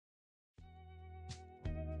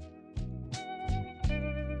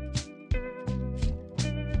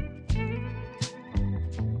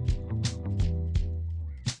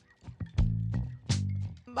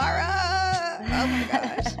Mara! Oh my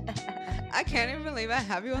gosh. I can't even believe I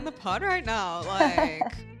have you on the pod right now.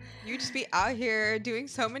 Like, you just be out here doing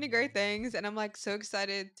so many great things. And I'm like so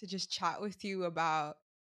excited to just chat with you about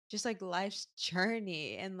just like life's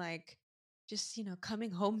journey and like just,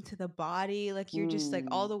 coming home to the body. Like, you're just like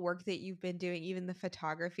all Mm. the work that you've been doing, even the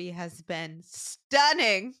photography has been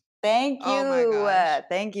stunning. Thank Oh my you. gosh.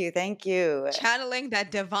 Thank you. Thank you. Channeling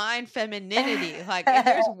that divine femininity. Like, if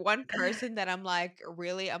there's one person that I'm like,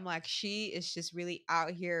 really, I'm like, she is just really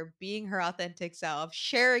out here being her authentic self,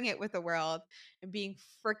 sharing it with the world, and being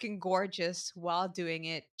freaking gorgeous while doing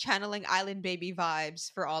it, channeling island baby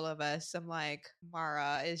vibes for all of us. I'm like,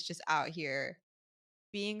 Mara is just out here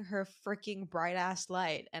being her freaking bright ass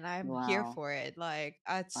light, and I'm here Wow. for it. Like,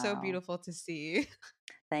 it's so Wow. beautiful to see.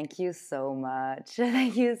 Thank you so much.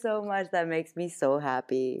 Thank you so much. That makes me so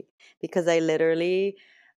happy because I literally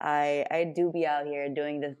I do be out here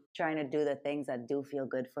trying to do the things that do feel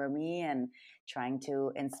good for me and trying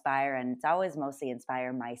to inspire, and it's always mostly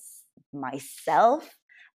inspire myself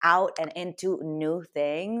out and into new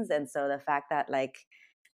things. And so the fact that like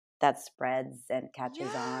that spreads and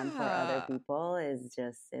catches on for other Yeah. people is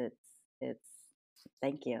just it's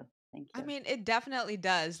thank you. Thank I you. mean, it definitely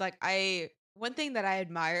does. Like, one thing that I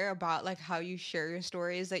admire about like how you share your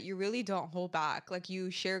story is that you really don't hold back. Like,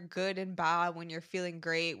 you share good and bad when you're feeling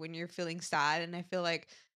great, when you're feeling sad, and I feel like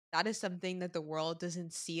that is something that the world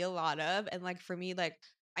doesn't see a lot of. And like for me, like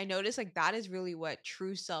I notice like that is really what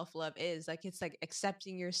true self-love is. Like, it's like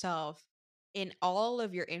accepting yourself in all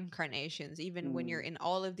of your incarnations, even when you're Mm. in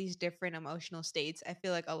all of these different emotional states. I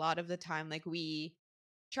feel like a lot of the time like we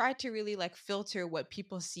try to really like filter what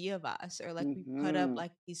people see of us, or like we put up Mhm.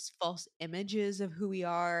 like these false images of who we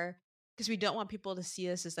are because we don't want people to see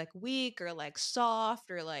us as like weak or like soft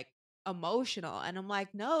or like emotional. And I'm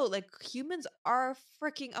like, no, like humans are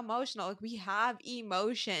freaking emotional. Like, we have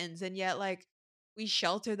emotions, and yet like we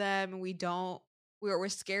shelter them, and we're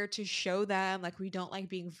scared to show them. Like, we don't like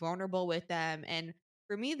being vulnerable with them. And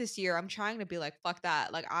for me this year, I'm trying to be like, fuck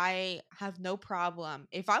that. Like, I have no problem.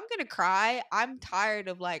 If I'm gonna cry, I'm tired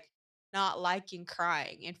of like not liking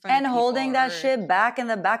crying in front of And people holding that or shit back in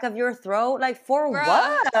the back of your throat, like for what?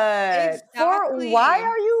 bruh. For Exactly. why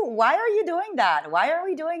are you doing that? Why are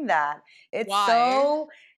we doing that? It's Why? so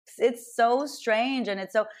it's so strange, and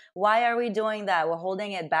it's so why are we doing that? We're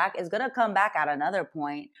holding it back. It's gonna come back at another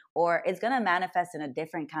point, or it's gonna manifest in a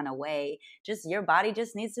different kind of way. Just your body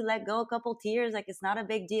just needs to let go a couple tears. Like it's not a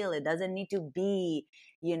big deal. It doesn't need to be,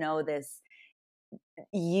 this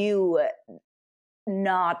you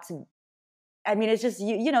not it's just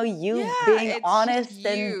you Yeah, being it's just honest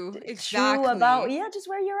and you. true about Exactly. just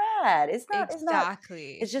where you're at. It's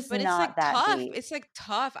Exactly. just But it's like not that tough. deep. It's like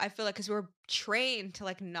tough, I feel like, because we're trained to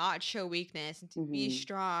like not show weakness and to be Mhm.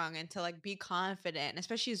 strong and to like be confident. And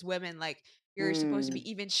especially as women, like you're supposed to Mm. be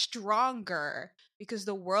even stronger because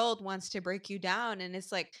the world wants to break you down. And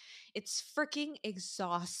it's like, it's freaking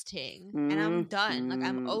exhausting. And I'm done. Like,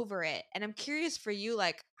 I'm Mhm. over it. And I'm curious for you,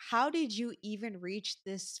 like, how did you even reach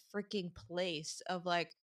this freaking place of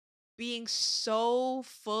like, being so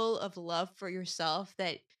full of love for yourself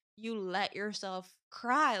that you let yourself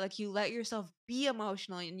cry, like you let yourself be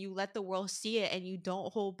emotional and you let the world see it, and you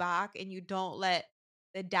don't hold back, and you don't let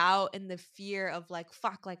the doubt and the fear of like,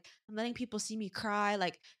 fuck, like I'm letting people see me cry,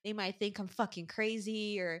 like they might think I'm fucking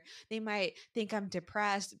crazy, or they might think I'm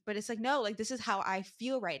depressed. But it's like, no, like this is how I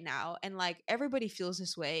feel right now, and like everybody feels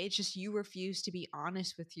this way. It's just you refuse to be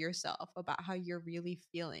honest with yourself about how you're really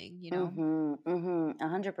feeling. Mhm. Mhm.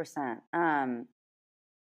 100%.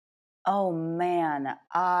 Oh man,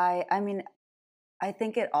 I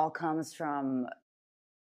think it all comes from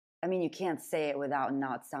you can't say it without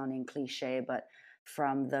not sounding cliche, but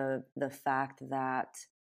from the fact that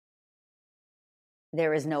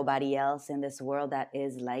there is nobody else in this world that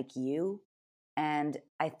is like you. And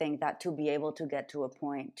I think that to be able to get to a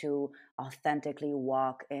point to authentically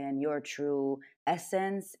walk in your true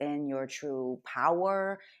essence, in your true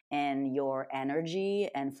power, and your energy,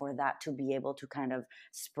 and for that to be able to kind of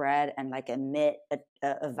spread and like emit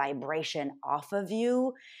a vibration off of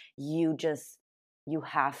you, you just, you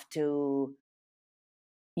have to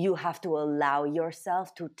allow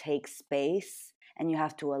yourself to take space, and you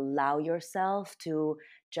have to allow yourself to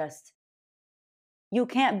just, you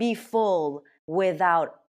can't be full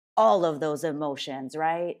without all of those emotions,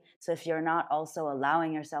 right? So if you're not also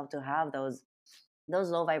allowing yourself to have those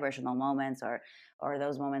low vibrational moments, or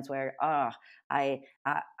those moments where I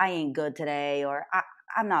ain't good today, or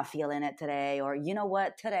I'm not feeling it today, or you know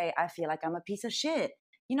what, today I feel like I'm a piece of shit.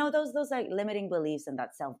 Those like limiting beliefs and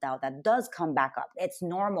that self-doubt that does come back up. It's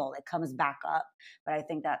normal, it comes back up. But I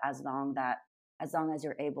think that as long as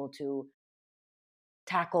you're able to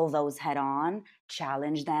tackle those head on,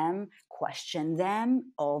 challenge them, question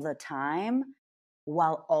them all the time,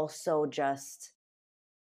 while also just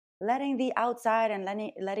letting the outside and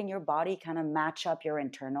letting your body kind of match up your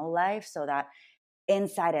internal life so that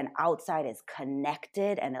inside and outside is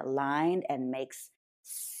connected and aligned and makes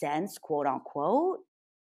sense, quote unquote.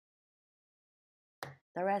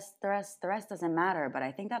 The rest doesn't matter. But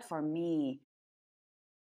I think that for me,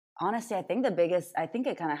 honestly, I think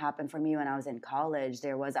it kind of happened for me when I was in college.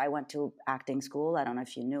 I went to acting school. I don't know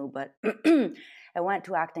if you knew, but I went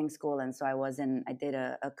to acting school. And so I did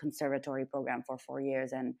a conservatory program for 4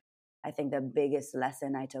 years. And I think the biggest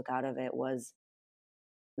lesson I took out of it was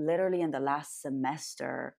literally in the last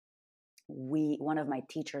semester, one of my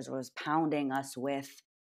teachers was pounding us with,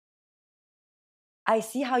 I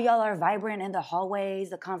see how y'all are vibrant in the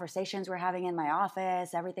hallways, the conversations we're having in my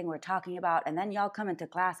office, everything we're talking about. And then y'all come into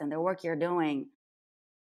class and the work you're doing,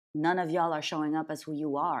 none of y'all are showing up as who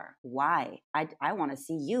you are. Why? I want to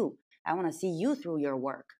see you. I want to see you through your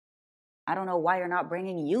work. I don't know why you're not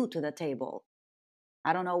bringing you to the table.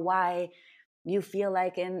 I don't know why you feel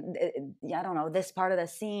like I don't know, this part of the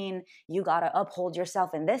scene, you got to uphold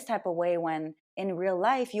yourself in this type of way when in real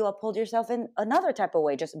life you uphold yourself in another type of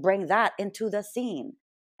way. Just bring that into the scene.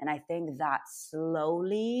 And I think that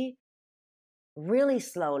slowly, really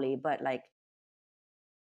slowly, but like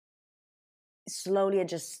slowly it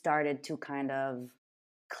just started to kind of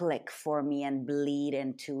click for me and bleed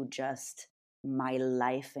into just my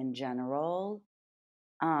life in general.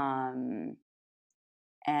 Um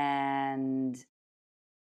and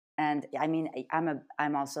I mean,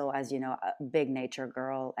 I'm also, as you know, a big nature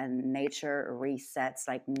girl, and nature resets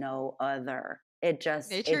like no other. Nature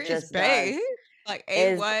It is just bae. does. Like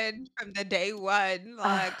Is A1 from the day one.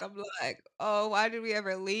 Like I'm like, oh, why did we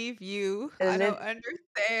ever leave you? I don't it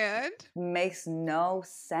understand. makes no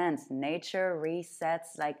sense. Nature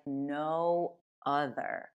resets like no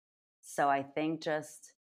other. So I think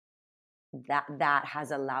just that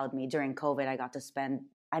has allowed me. During COVID, I got to spend,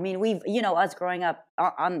 I mean, we've, us growing up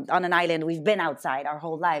on an island, we've been outside our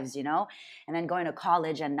whole lives, and then going to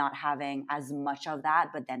college and not having as much of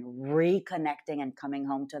that, but then reconnecting and coming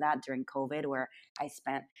home to that during COVID, where I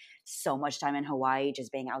spent so much time in Hawaii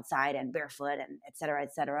just being outside and barefoot and et cetera,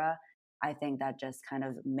 et cetera. I think that just kind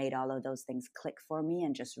of made all of those things click for me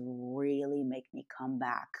and just really make me come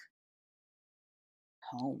back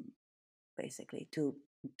home, basically, to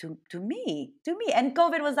me. And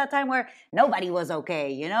COVID was that time where nobody was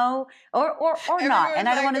okay, or not. And Everyone's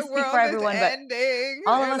I don't like, want to the speak for world is everyone, but ending.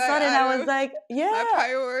 all of You're a like, sudden I I was don't, like, my yeah,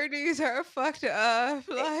 priorities are fucked up.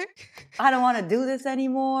 Like, I don't want to do this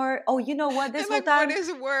anymore. Oh, you know what, and like, what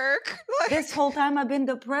is work? this Like, whole time I've been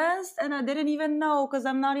depressed and I didn't even know, because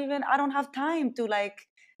I don't have time to like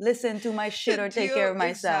listen to my to shit or take care deal of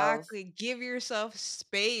myself. exactly. Give yourself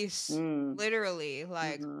space. mm, Literally.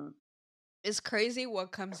 Like, mm-hmm. it's crazy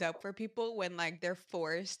what comes up for people when like they're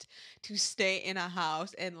forced to stay in a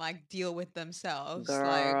house and like deal with themselves.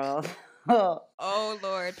 Like, Girl. oh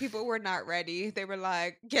Lord, people were not ready. They were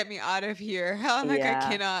like, get me out of here. I'm like, I Yeah.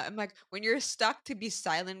 cannot. I'm like, when you're stuck to be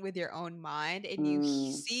silent with your own mind and you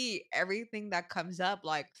mm, see everything that comes up,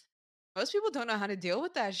 like most people don't know how to deal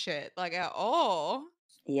with that shit, like at all.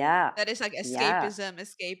 yeah. That is like Yeah. escapism,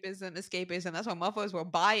 escapism, escapism. That's why motherfuckers were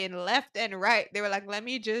buying left and right. They were like, let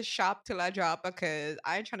me just shop till I drop because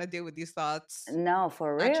I ain't trying to deal with these thoughts. No,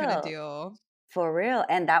 for Not trying to real. deal. For real.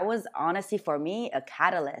 And that was honestly for me a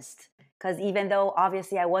catalyst. Because even though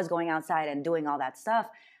obviously I was going outside and doing all that stuff,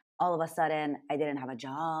 all of a sudden I didn't have a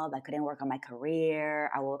job. I couldn't work on my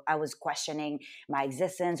career. I was questioning my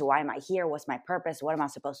existence. Why am I here? What's my purpose? What am I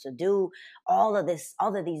supposed to do? All of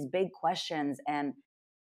these big questions. And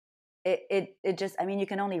it just, I mean, you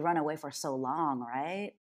can only run away for so long,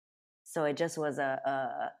 right? So it just was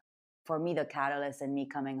a for me, the catalyst in me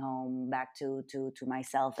coming home back to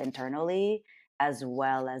myself internally, as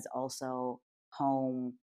well as also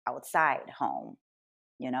home, outside home,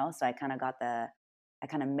 so I kind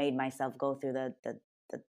of made myself go through the,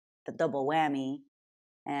 the double whammy,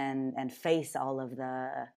 and face all of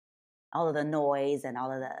the noise and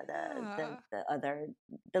all of Yeah. the other,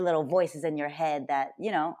 the little voices in your head, that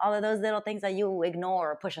all of those little things that you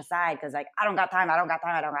ignore or push aside because, like, I don't got time, I don't got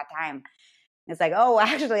time, I don't got time. It's like, oh,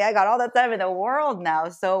 actually, I got all the time in the world now.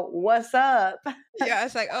 So what's up? Yeah,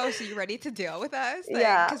 it's like, "Oh, so you ready to deal with us?" Like,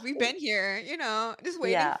 Yeah. because 'cause we've been here, just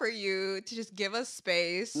waiting Yeah. for you to just give us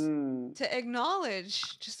space Mm, to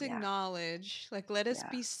acknowledge, just yeah. acknowledge, like, let us Yeah.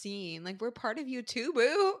 be seen, like, we're part of you too,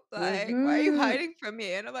 boo. Like, why are you Mm-hmm. hiding from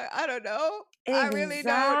me? And I'm like, "I don't know. I really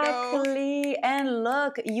don't know." Exactly. And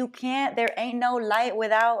look, you can't, there ain't no light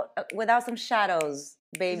without some shadows,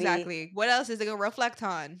 baby. Exactly. What else is it gonna reflect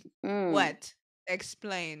on? Mm. What?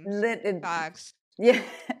 Explain. Lit- it- Facts. yeah.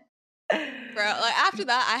 Girl, like after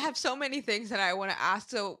that, I have so many things that I want to ask.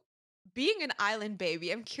 So, being an island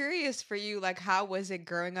baby, I'm curious for you, like, how was it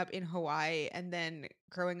growing up in Hawaii and then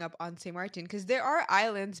growing up on St. Martin? Because there are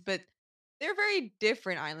islands, but they're very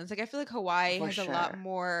different islands. Like, I feel like Hawaii For has a lot sure.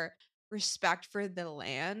 more respect for the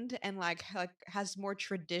land and like has more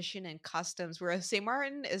tradition and customs, whereas St.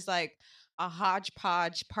 Martin is like a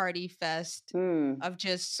hodgepodge party fest Mm. of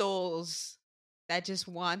just souls that just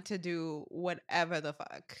want to do whatever the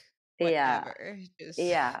fuck. Yeah. Whatever. Just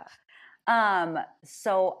Yeah.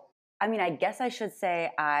 So I mean, I guess I should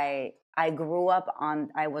say I grew up on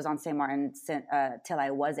I was on St. Martin till I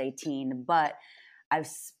was 18, but I've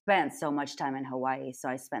spent so much time in Hawaii, so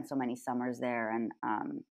I spent so many summers there, and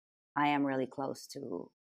I am really close to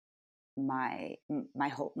my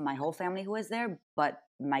whole family who is there, but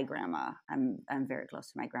my grandma, I'm very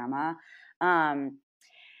close to my grandma. Um,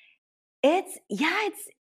 it's yeah,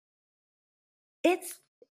 it's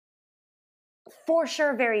for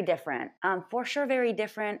sure very different. For sure very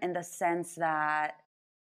different in the sense that,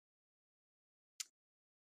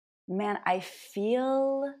 man, I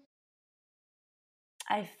feel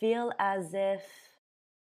as if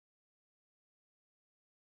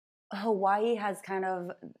Hawaii has kind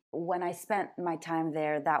of, when I spent my time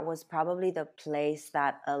there, that was probably the place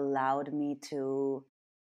that allowed me to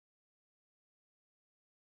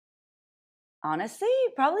honestly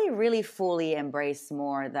probably really fully embrace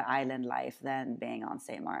more the island life than being on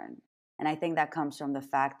St. Martin. And I think that comes from the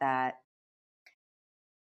fact that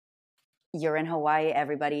you're in Hawaii,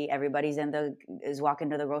 everybody's is walking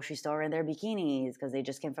to the grocery store in their bikinis because they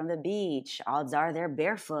just came from the beach. Odds are they're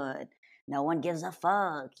barefoot. No one gives a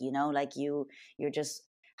fuck, like you're just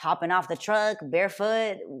hopping off the truck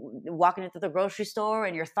barefoot, walking into the grocery store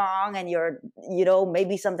in your thong and your,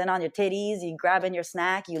 maybe something on your titties, you grabbing your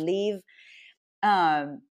snack, you leave.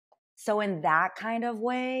 So in that kind of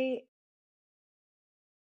way,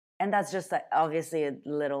 and that's just obviously a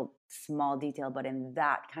little small detail, but in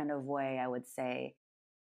that kind of way, I would say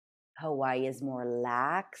Hawaii is more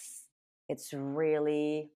lax. It's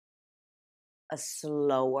really a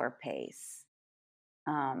slower pace.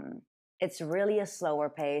 Um, it's really a slower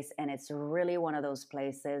pace, and it's really one of those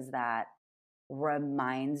places that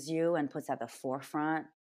reminds you and puts at the forefront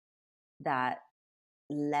that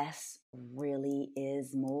less really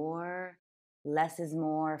is more. Less is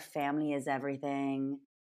more. Family is everything.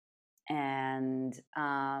 And,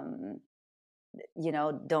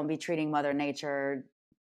 don't be treating Mother Nature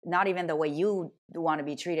not even the way you want to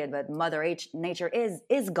be treated, but Nature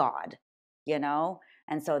is God, you know?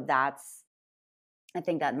 And so I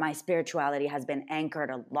think that my spirituality has been anchored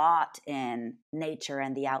a lot in nature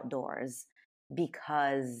and the outdoors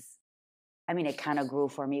because, I mean, it kind of grew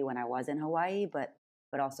for me when I was in Hawaii, but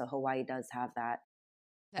also Hawaii does have the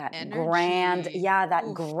that grand, energy. yeah, that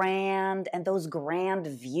Oof. grand, and those grand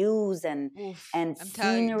views Oof. and I'm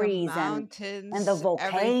telling you, the sceneries and the mountains,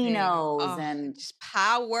 everything. volcanoes Oh, and just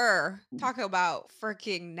power. Talk about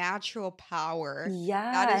freaking natural power. That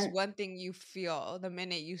yeah, is and one thing you feel the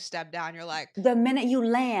minute you step down. the minute you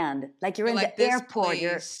land, like you're You're in like, the this airport,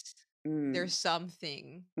 place, mm, there's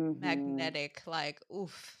something mm-hmm, magnetic, like,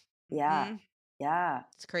 oof. yeah, Hmm. yeah,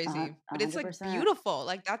 It's crazy, a but it's, hundred like, percent. beautiful,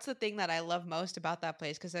 like, that's the thing that I love most about that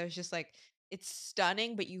place because I was just like, it's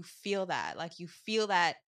stunning, but you feel that, like, you feel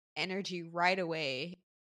that energy right away.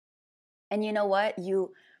 And you know what?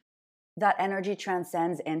 That energy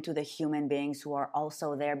transcends into the human beings who are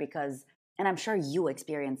also there because, and I'm sure you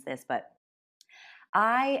experience this, but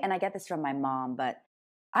and I get this from my mom, but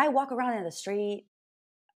I walk around in the street,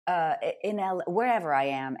 in wherever I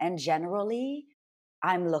am, and generally,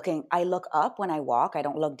 I look up when I walk. I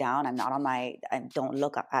don't look down. I don't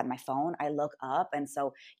look up at my phone. I look up, and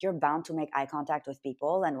so you're bound to make eye contact with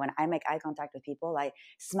people. And when I make eye contact with people, I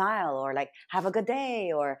smile or like have a good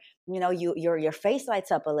day, or your face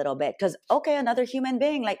lights up a little bit because okay, another human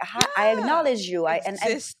being. Like I Yeah, acknowledge you. And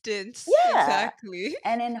existence, yeah, exactly.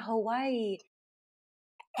 and in Hawaii,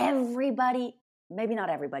 everybody. maybe not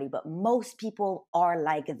everybody, but most people are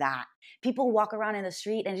like that. People walk around in the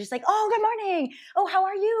street and just like, oh, good morning. Oh, how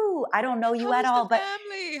are you? I don't know you How at is the all, but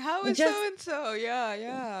family? How is just so and so? Yeah,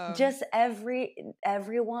 yeah. just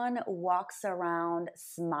everyone walks around,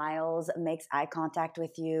 smiles, makes eye contact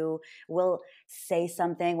with you, will say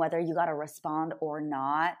something whether you got to respond or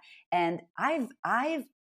not. And I've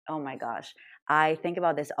oh my gosh, I think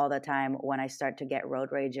about this all the time when I start to get road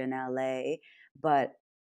rage in LA. But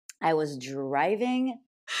I was driving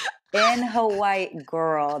in Hawaii.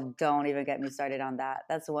 Girl, don't even get me started on that.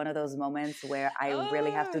 That's one of those moments where I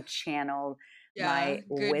really have to Oh, channel my yeah,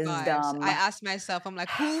 good vibes. wisdom. I asked myself, I'm like,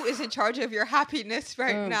 who is in charge of your happiness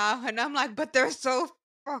right Mm. now? And I'm like, but they're so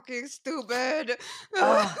fucking stupid.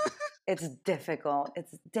 Oh, it's difficult.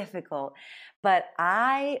 It's difficult. But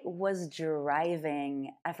I was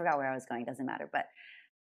driving, I forgot where I was going, doesn't matter. But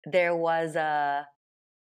there was a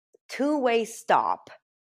two-way stop.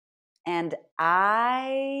 And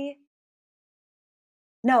I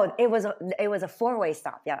no, it was a four-way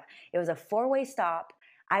stop. Yeah. It was a four-way stop.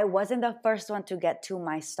 I wasn't the first one to get to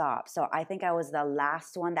my stop. So I think I was the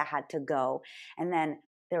last one that had to go. And then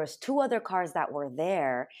there was two other cars that were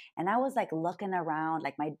there, and I was like looking around,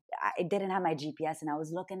 like I didn't have my GPS, and I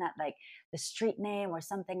was looking at like the street name or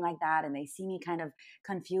something like that, and they see me kind of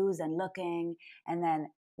confused and looking. And then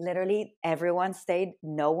literally everyone stayed,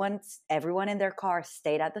 everyone in their car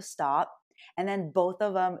stayed at the stop. And then both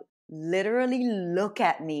of them literally look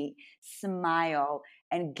at me, smile,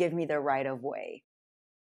 and give me the right of way.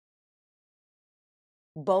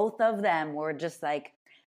 Both of them were just like,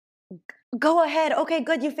 go ahead. Okay,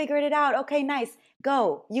 good. You figured it out. Okay, nice.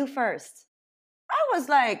 Go. You first. I was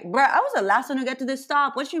like, bruh, I was the last one to get to this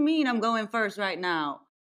stop. What you mean I'm going first right now?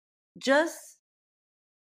 Just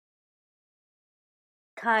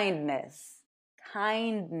kindness.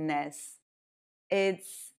 Kindness.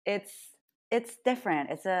 It's it's different.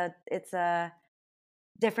 It's a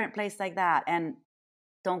different place like that. And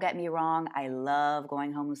don't get me wrong, I love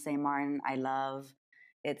going home with St. Martin. I love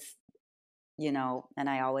it's, and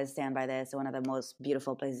I always stand by this, one of the most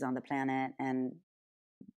beautiful places on the planet. And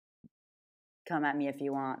come at me if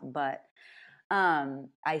you want, but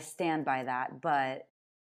I stand by that. But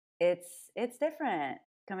it's different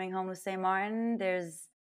coming home with St. Martin.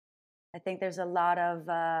 I think there's a lot of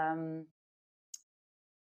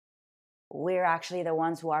we're actually the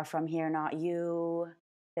ones who are from here, not you.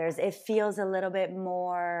 It feels a little bit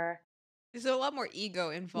more. There's a lot more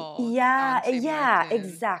ego involved Yeah, on St. yeah, Martin.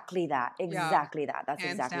 exactly that. Yeah, Exactly that. That's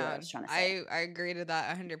hands exactly what I was down. trying to say. I agree to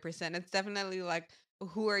that 100%. It's definitely like,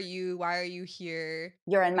 who are you? Why are you here?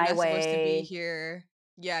 You're in You're my not supposed to be way. here.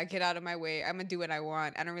 Yeah, get out of my way. I'm gonna do what I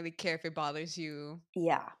want. I don't really care if it bothers you.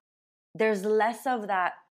 Yeah. There's less of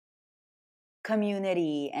that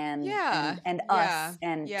community and and Yeah, and us yeah,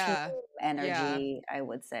 and team yeah, yeah. energy, I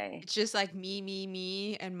would say. It's just like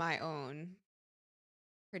me, and my own.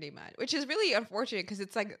 Pretty much, which is really unfortunate because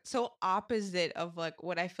it's like so opposite of like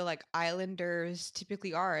what I feel like islanders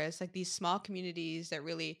typically are. It's like these small communities that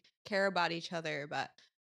really care about each other. But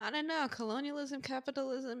I don't know, colonialism,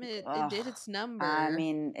 capitalism, it Ugh. did its I number.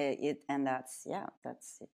 mean, and that's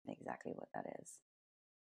exactly what that is.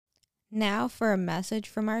 Now for a message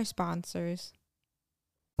from our sponsors.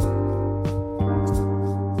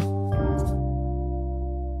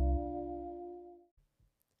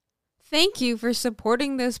 Thank you for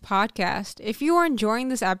supporting this podcast. If you are enjoying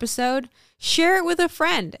this episode, share it with a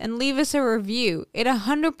friend and leave us a review. It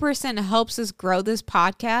 100% helps us grow this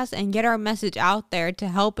podcast and get our message out there to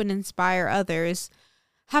help and inspire others.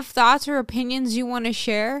 Have thoughts or opinions you want to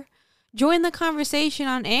share? Join the conversation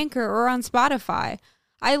on Anchor or on Spotify.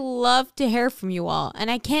 I love to hear from you all,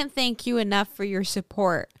 and I can't thank you enough for your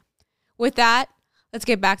support. With that, let's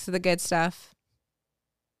get back to the good stuff.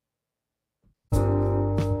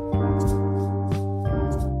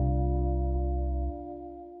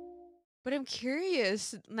 But I'm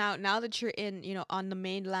curious now that you're in, on the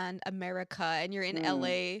mainland America and you're in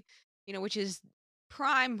Mm. LA, which is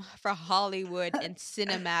prime for Hollywood and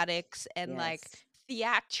cinematics and like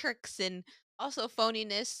Yes. theatrics and also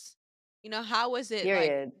phoniness. How was it like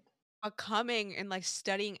Period. becoming and like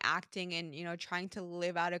studying acting and trying to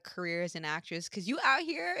live out a career as an actress? Because you out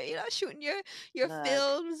here, shooting your Look,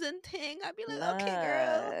 films and thing. I'd be like,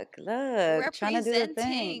 okay, girl, look, trying to do the thing.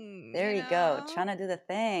 representing, There you go, trying to do the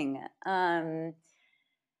thing.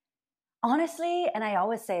 Honestly, and I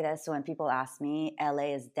always say this when people ask me,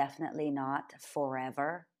 LA is definitely not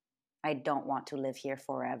forever. I don't want to live here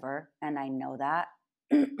forever, and I know that.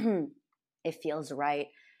 It feels right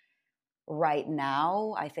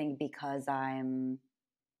now, I think, because I'm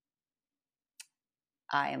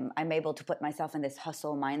able to put myself in this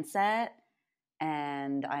hustle mindset,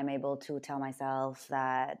 and I'm able to tell myself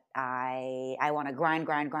that I want to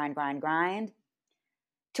grind.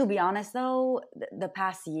 To be honest, though, the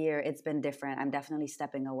past year it's been different. I'm definitely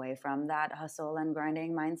stepping away from that hustle and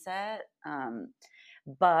grinding mindset.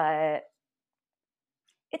 But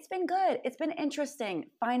it's been good. It's been interesting.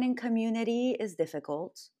 Finding community is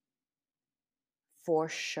difficult, for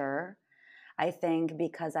sure. I think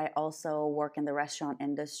because I also work in the restaurant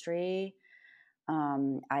industry,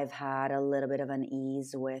 I've had a little bit of an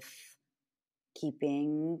ease with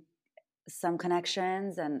keeping some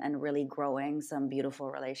connections and really growing some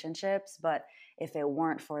beautiful relationships. But if it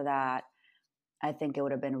weren't for that, I think it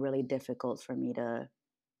would have been really difficult for me to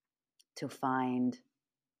find,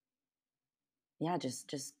 yeah,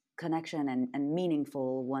 just connection and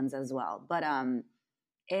meaningful ones as well. But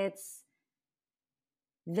it's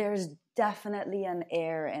there's definitely an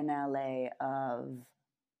air in LA of,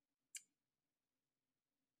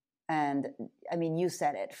 and I mean, you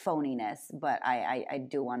said it, phoniness, but I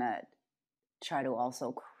do want to try to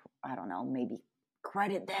also, I don't know, maybe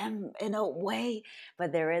credit them in a way,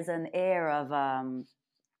 but there is an air of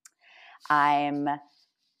I'm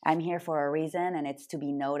I'm here for a reason, and it's to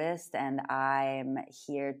be noticed, and I'm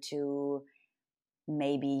here to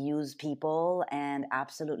maybe use people and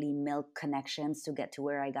absolutely milk connections to get to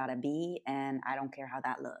where I gotta be, and I don't care how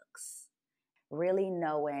that looks. Really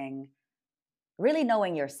knowing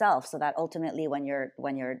yourself, so that ultimately when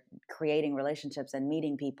you're creating relationships and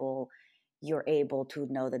meeting people, you're able to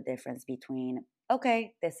know the difference between,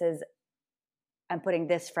 okay, this is, I'm putting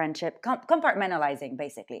this friendship, compartmentalizing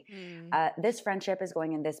basically. Mm. This friendship is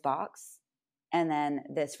going in this box, and then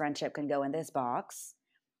this friendship can go in this box,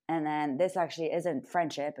 and then this actually isn't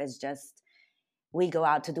friendship, it's just we go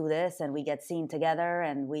out to do this and we get seen together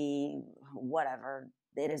and we, whatever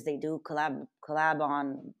it is they do, collab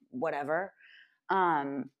on whatever.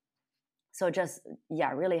 So just,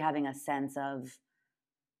 yeah, really having a sense of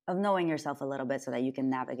knowing yourself a little bit so that you can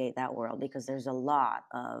navigate that world, because there's a lot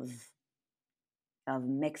of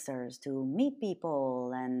mixers to meet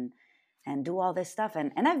people and do all this stuff,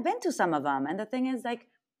 and I've been to some of them, and the thing is, like,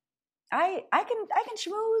 I can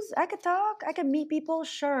schmooze, I could talk, I can meet people,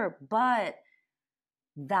 sure, but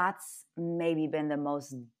that's maybe been the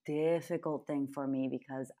most difficult thing for me,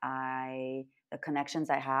 because the connections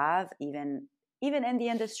I have, even in the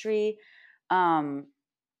industry, um,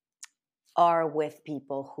 are with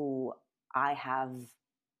people who I have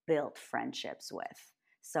built friendships with.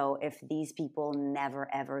 So if these people never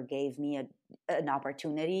ever gave me an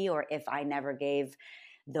opportunity, or if I never gave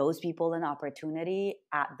those people an opportunity,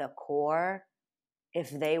 at the core,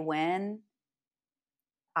 if they win,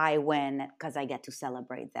 I win because I get to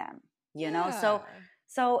celebrate them. You know, so Yeah.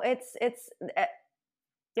 so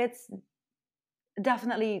it's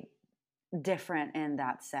definitely different in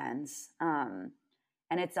that sense,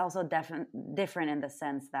 and it's also different in the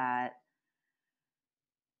sense that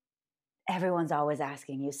everyone's always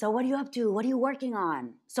asking you, so what are you up to? What are you working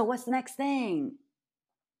on? So what's the next thing?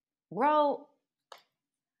 Bro,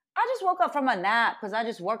 I just woke up from a nap because I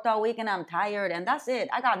just worked all week and I'm tired, and that's it.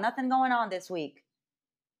 I got nothing going on this week.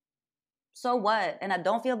 So what? And I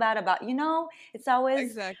don't feel bad about, it's always,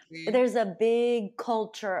 Exactly. there's a big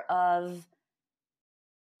culture of,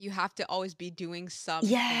 You have to always be doing yeah,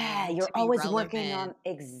 something you're to be always working relevant.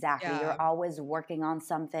 on, exactly. Yeah. You're always working on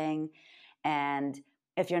something. And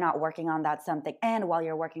if you're not working on that something, and while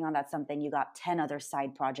you're working on that something, you got 10 other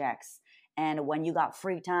side projects. And when you got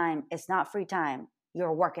free time, it's not free time.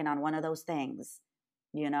 You're working on one of those things.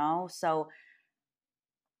 So,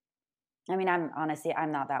 I mean,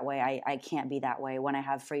 I'm not that way. I can't be that way. When I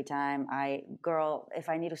have free time, girl, if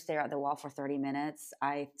I need to stare at the wall for 30 minutes,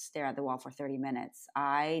 I stare at the wall for 30 minutes.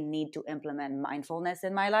 I need to implement mindfulness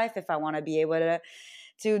in my life if I want to be able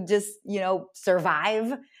to just,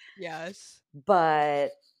 survive. Yes. But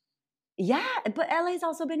yeah, but LA's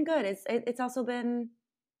also been good. It's also been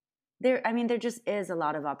there. I mean, there just is a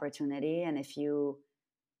lot of opportunity. And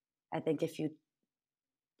I think if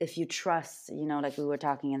you trust, like we were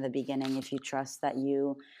talking in the beginning, if you trust that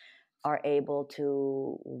you are able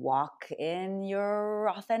to walk in your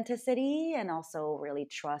authenticity, and also really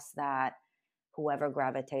trust that whoever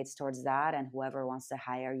gravitates towards that and whoever wants to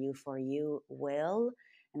hire you for you will,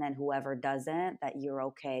 and then whoever doesn't, that you're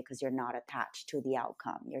okay because you're not attached to the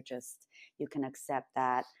outcome. You can accept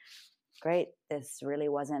that, great, this really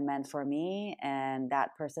wasn't meant for me, and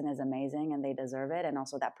that person is amazing and they deserve it, and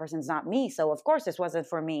also that person's not me, so of course this wasn't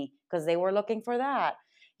for me because they were looking for that.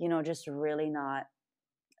 Just really not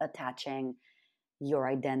attaching your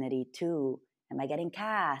identity to, am I getting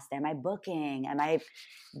cast, am I booking,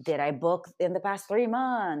 did I book in the past 3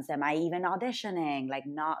 months, am I even auditioning, like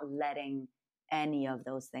not letting any of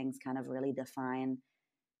those things kind of really define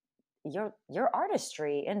your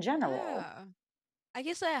artistry in general. Yeah. I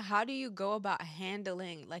guess how do you go about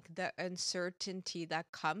handling like the uncertainty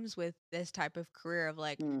that comes with this type of career of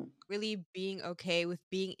like Mm, really being okay with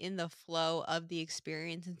being in the flow of the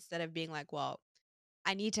experience instead of being like, well,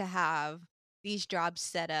 I need to have these jobs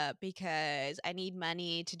set up because I need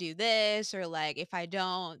money to do this, or like if I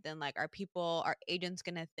don't, then like our agents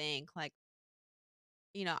gonna think like,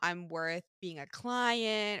 I'm worth being a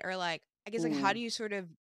client, or like I guess like how mm, do you sort of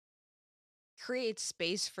create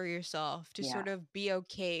space for yourself to yeah, sort of be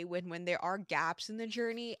okay when there are gaps in the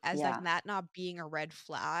journey, as like yeah. that not being a red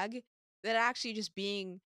flag, that actually just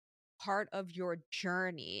being part of your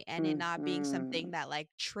journey, and it not being Mm-hmm. something that like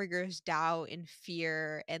triggers doubt and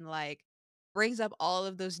fear and like brings up all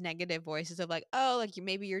of those negative voices of like, oh, like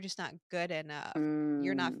maybe you're just not good enough,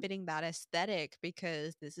 you're not Mm, fitting that aesthetic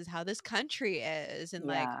because this is how this country is, and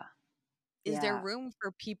like, yeah, is there yeah. room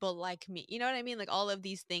for people like me? You know what I mean? Like all of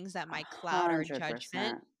these things that might cloud our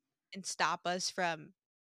judgment 100%. and stop us from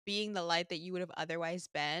being the light that you would have otherwise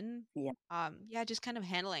been. Yeah, Yeah, just kind of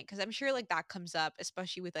handling, because I'm sure like that comes up,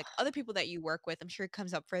 especially with like other people that you work with. I'm sure it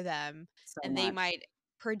comes up for them, so and they much. might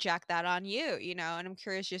project that on you, and I'm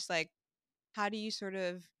curious, just like, how do you sort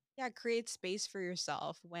of, yeah, create space for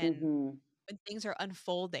yourself Mm-hmm. when things are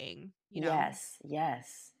unfolding? Yes,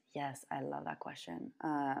 yes, yes. I love that question.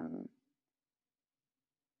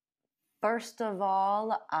 First of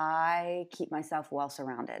all, I keep myself well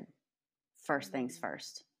surrounded. First things Mm,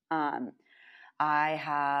 first. Um, I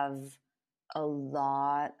have a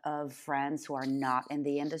lot of friends who are not in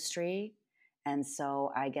the industry. And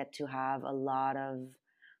so I get to have a lot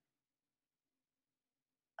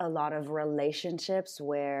of relationships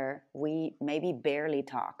where we maybe barely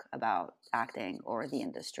talk about acting or the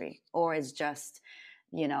industry, or it's just,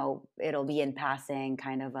 it'll be in passing,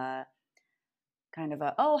 kind of a,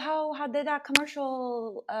 oh, how did that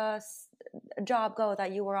commercial job go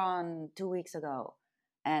that you were on 2 weeks ago,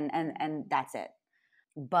 and that's it.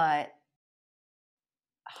 But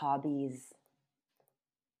hobbies,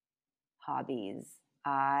 hobbies,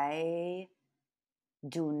 I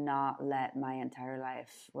do not let my entire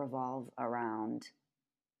life revolve around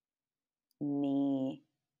me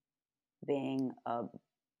being a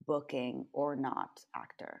booking or not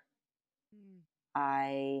actor. mm,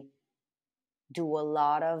 I do a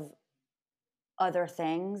lot of other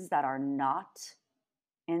things that are not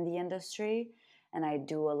in the industry. And I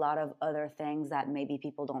do a lot of other things that maybe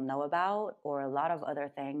people don't know about, or a lot of other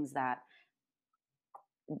things that,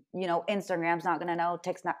 Instagram's not going to know,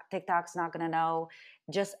 TikTok's not going to know,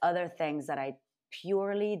 just other things that I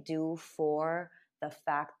purely do for the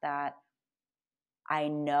fact that I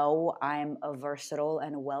know I'm a versatile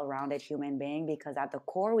and well rounded human being, because at the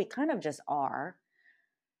core, we kind of just are.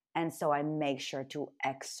 And so I make sure to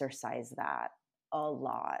exercise that a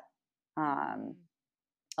lot, um, mm,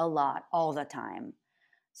 a lot, all the time.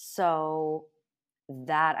 So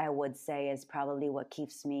that, I would say, is probably what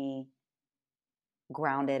keeps me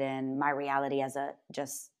grounded in my reality, as a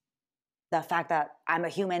just the fact that I'm a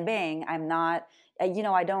human being. I'm not,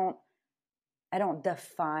 I don't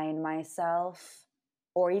define myself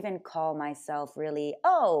or even call myself really,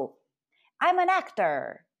 oh, I'm an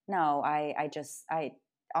actor. No, I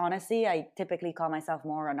honestly, I typically call myself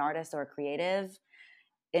more an artist or a creative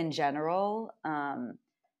in general.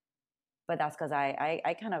 But that's because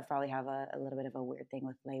I kind of probably have a little bit of a weird thing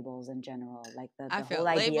with labels in general, like the, I the whole feel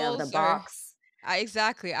idea of the labels, or box.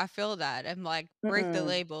 exactly, I feel that. I'm like, break the Mm-mm,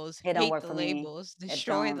 labels, it don't hate work the for me. labels, It destroy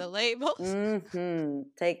don't. the labels.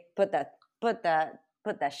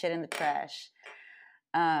 Put that shit in the trash.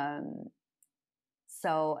 Um,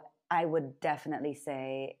 so I would definitely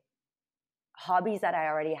say hobbies that I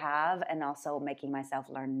already have, and also making myself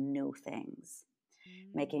learn new things.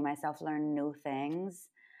 Making Mm, myself learn new things.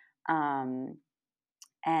 Um,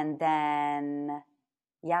 and then,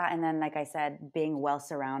 yeah, and then, like I said, being well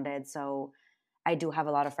surrounded. So I do have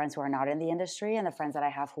a lot of friends who are not in the industry, and the friends that I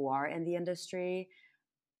have who are in the industry,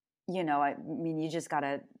 I mean, you just got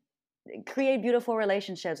to create beautiful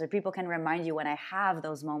relationships where people can remind you when I have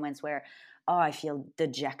those moments where, oh, I feel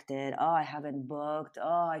dejected. Oh, I haven't booked.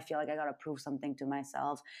 Oh, I feel like I got to prove something to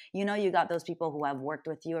myself. You got those people who have worked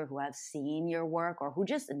with you, or who have seen your work, or who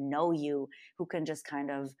just know you, who can just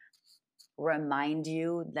kind of remind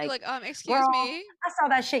you, you're like, like, excuse girl, me. I saw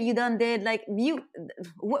that shit you done did. Like, we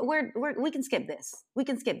can skip this. We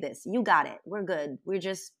can skip this. You got it. We're good.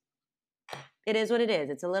 It is what it is.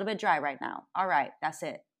 It's a little bit dry right now. All right, that's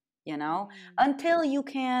it. Mm, Until you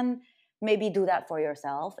can maybe do that for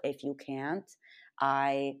yourself. If you can't,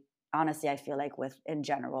 I honestly, I feel like, with in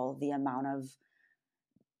general, the amount of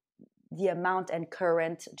the amount and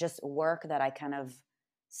current just work that I kind of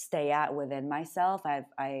stay at within myself, I've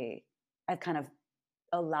kind of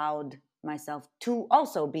allowed myself to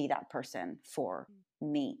also be that person for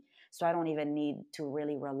me. So I don't even need to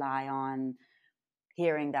really rely on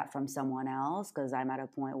hearing that from someone else, because I'm at a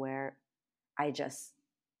point where I just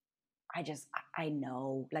I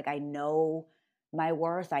know, like I know my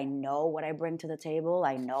worth. I know what I bring to the table.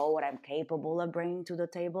 I know what I'm capable of bringing to the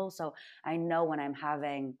table. So I know when I'm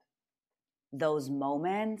having those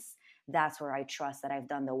moments, that's where I trust that I've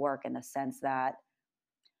done the work, in the sense that,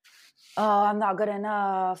 oh, I'm not good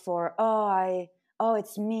enough, or oh,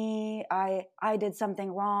 it's me. I did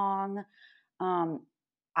something wrong. Um,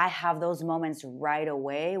 I have those moments right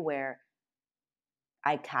away where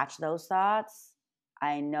I catch those thoughts.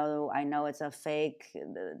 I know it's a fake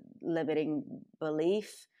limiting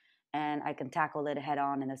belief, and I can tackle it head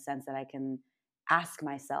on, in the sense that I can ask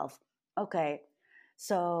myself, okay,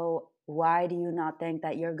 so why do you not think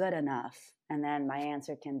that you're good enough? And then my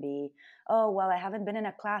answer can be, oh, well, I haven't been in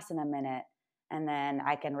a class in a minute. And then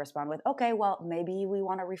I can respond with, okay, well, maybe we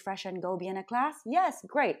want to refresh and go be in a class. Yes,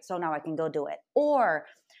 great. So now I can go do it. Or,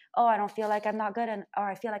 oh, I don't feel like I'm not good, or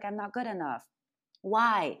I feel like I'm not good enough.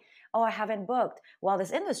 Why? Oh, I haven't booked. Well,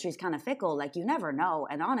 this industry is kind of fickle. Like, you never know.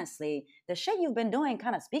 And honestly, the shit you've been doing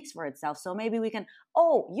kind of speaks for itself. So maybe we can,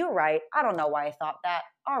 oh, you're right. I don't know why I thought that.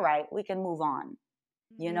 All right, we can move on.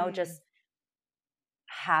 Mm. Just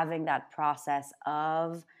having that process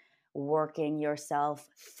of working yourself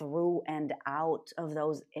through and out of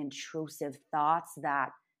those intrusive thoughts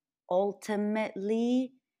that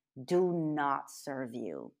ultimately do not serve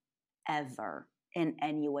you ever in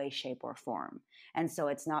any way, shape, or form. And so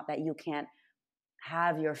it's not that you can't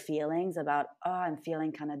have your feelings about, oh, I'm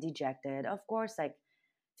feeling kind of dejected. Of course, like,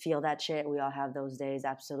 feel that shit. We all have those days.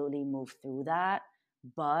 Absolutely move through that.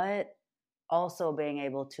 But also being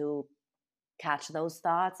able to catch those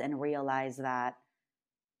thoughts and realize that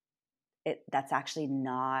that's actually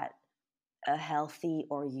not a healthy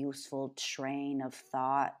or useful train of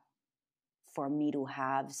thought for me to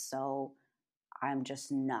have. So I'm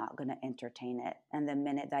just not going to entertain it. And the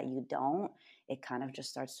minute that you don't, it kind of just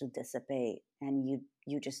starts to dissipate, and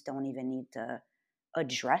you just don't even need to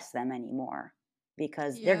address them anymore,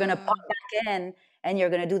 because they're going to pop Yeah. back in, and you're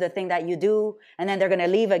going to do the thing that you do, and then they're going to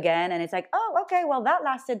leave again, and it's like, oh, okay, well, that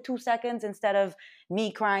lasted 2 seconds instead of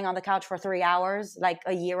me crying on the couch for 3 hours like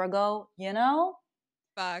a year ago, you know?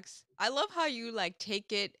 Facts. I love how you like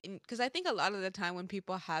take it in, because I think a lot of the time when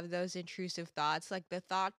people have those intrusive thoughts, like the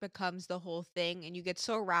thought becomes the whole thing and you get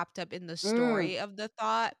so wrapped up in the Mm, story of the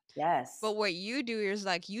thought. yes. But what you do is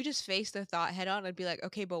like you just face the thought head on and be like,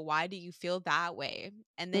 okay, but why do you feel that way?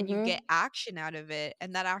 And then you get Mm-hmm. action out of it.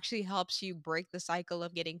 And that actually helps you break the cycle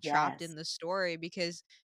of getting trapped Yes. in the story, because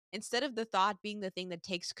instead of the thought being the thing that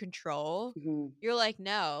takes control, Mm-hmm. you're like,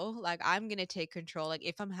 no, like I'm going to take control. Like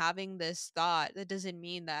if I'm having this thought, that doesn't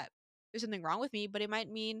mean that there's something wrong with me, but it might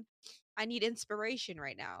mean I need inspiration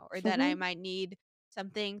right now, or that I Mm-hmm. might need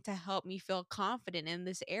something to help me feel confident in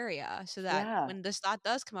this area, so that Yeah. when this thought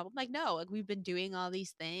does come up, I'm like, no, like we've been doing all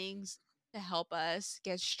these things to help us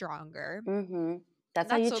get stronger. Mm-hmm. And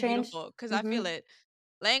That's how that's you so change. beautiful because I Mm-hmm. feel it.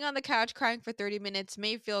 Laying on the couch crying for 30 minutes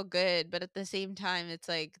may feel good, but at the same time, it's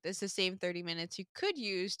like this is the same 30 minutes you could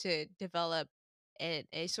use to develop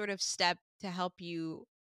a sort of step to help you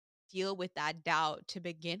deal with that doubt to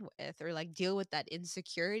begin with, or like deal with that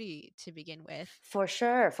insecurity to begin with. For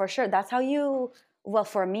sure, for sure. That's how you. Well,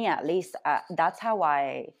 for me at least, that's how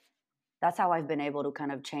I. That's how I've been able to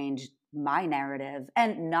kind of change my narrative,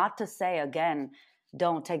 and not to say again,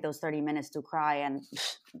 don't take those 30 minutes to cry. And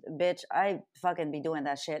bitch, I fucking be doing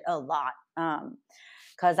that shit a lot.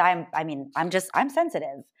 Because I mean, I'm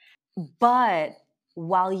sensitive. But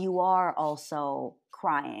while you are also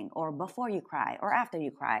crying, or before you cry, or after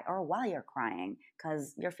you cry, or while you're crying,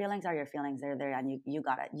 because your feelings are your feelings, they're there, and you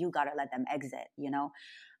gotta let them exit,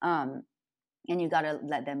 um, and you gotta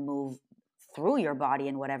let them move through your body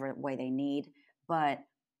in whatever way they need, but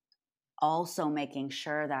also making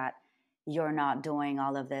sure that you're not doing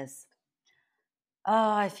all of this.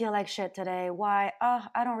 Oh, I feel like shit today. Why? Oh,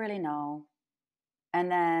 I don't really know. And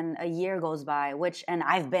then a year goes by, which, and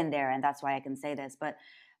I've been there, and that's why I can say this, but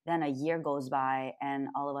then a year goes by, and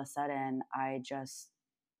all of a sudden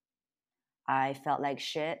I felt like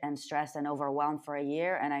shit and stressed and overwhelmed for a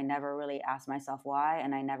year, and I never really asked myself why,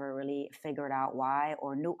 and I never really figured out why,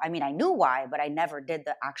 or knew. I mean, I knew why, but I never did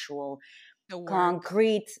the actual The work.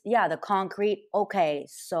 concrete. Yeah, the concrete. Okay,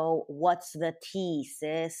 so what's the tea,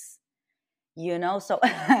 sis? So,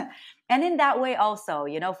 and in that way also,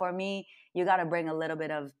 for me, you got to bring a little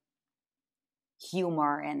bit of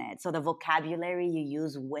humor in it. So the vocabulary you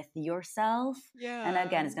use with yourself, and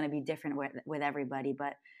again, Yeah. it's going to be different with everybody,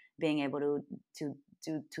 but being able to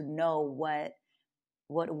to know what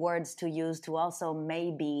words to use to also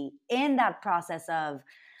maybe in that process of,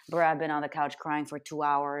 bro, I've been on the couch crying for 2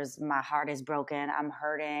 hours, my heart is broken, I'm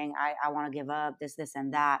hurting, I want to give up, this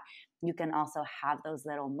and that. You can also have those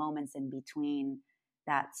little moments in between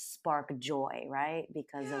that spark joy, right?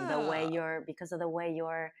 Yeah. Because of the way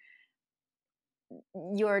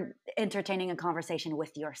you're entertaining a conversation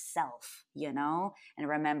with yourself, and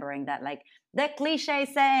remembering that, like, the cliche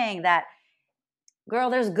saying that, girl,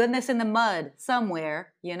 there's goodness in the mud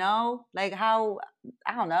somewhere, like, how,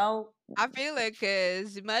 I don't know. I feel it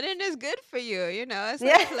because mudding is good for you. It's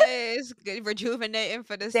Yeah. like place, good, rejuvenating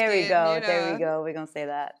for the There we skin. go. There we go. We're gonna say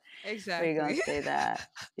that. We're gonna Exactly. say that.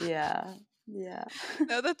 Yeah. Yeah.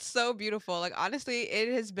 No, that's so beautiful. Like honestly,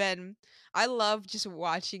 it has been I love just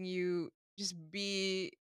watching you just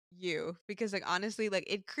be you because like honestly, like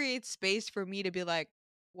it creates space for me to be like,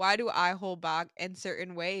 why do I hold back in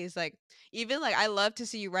certain ways? Like even like I love to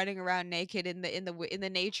see you running around naked in the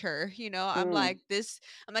nature, Mm.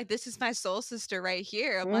 I'm like this is my soul sister right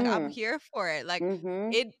here. I'm like I'm Mm. here for it. Like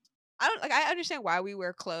Mm-hmm. it I don't like I understand why we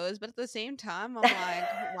wear clothes, but at the same time, I'm like,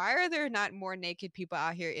 why are there not more naked people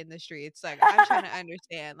out here in the streets? Like, I'm trying to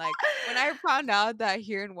understand. Like, when I found out that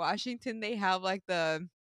here in Washington they have like the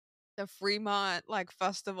Fremont like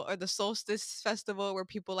festival or the Solstice festival where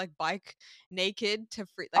people like bike naked to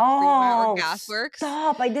Fremont or Oh, Gasworks,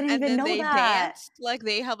 stop. I didn't and even then know they that. dance like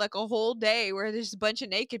they have like a whole day where there's a bunch of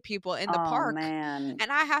naked people in the Oh, park, man.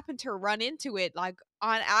 and I happened to run into it like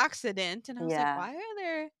on accident, and I was like, Yeah. why are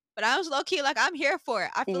there? But I was low key like I'm here for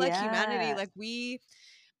it. I feel like humanity, Yeah. like we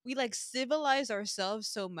like civilize ourselves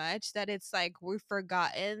so much that it's like we've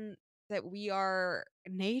forgotten that we are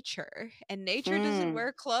nature, and nature doesn't Mm.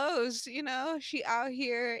 wear clothes. She out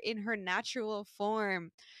here in her natural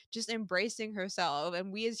form, just embracing herself,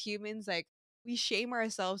 and we as humans, like, we shame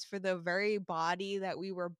ourselves for the very body that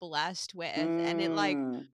we were blessed with, and it like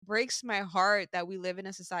Mm. breaks my heart that we live in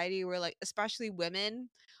a society where like especially women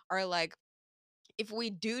are like, if we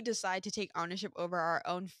do decide to take ownership over our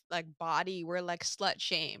own like body, we're like slut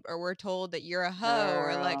shamed, or we're told that you're a hoe,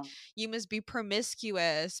 or like Girl. you must be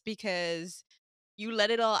promiscuous because you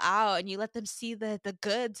let it all out and you let them see the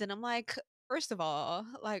goods. And I'm like, first of all,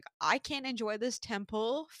 like I can't enjoy this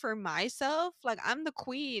temple for myself. Like I'm the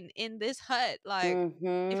queen in this hut. Like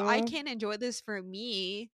if I Mm-hmm. can't enjoy this for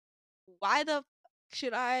me, why the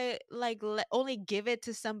should I like only give it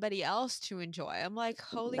to somebody else to enjoy? I'm like,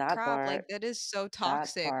 holy That crap, like part. that is so That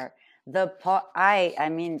toxic. part. The part. I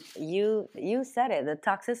mean, you said it. The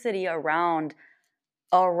toxicity around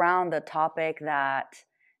the topic that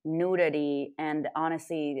nudity, and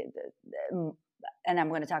honestly, and I'm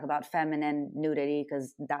going to talk about feminine nudity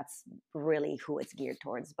because that's really who it's geared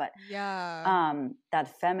towards. But Yeah.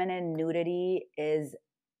 that feminine nudity is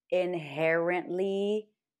inherently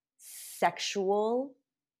sexual,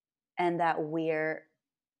 and that we're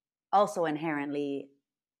also inherently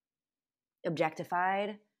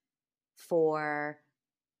objectified for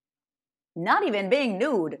not even being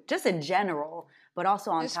nude, just in general, but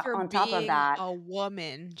also Just for on top of being that, a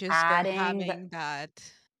woman, just for adding the, having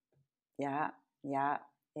that. yeah, yeah,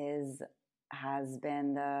 is has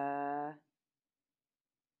been the,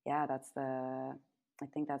 yeah, that's the, I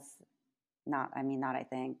think that's not, I mean, not, I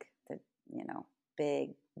think that,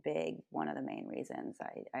 big, big, one of the main reasons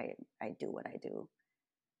I do what I do.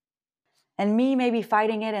 And me maybe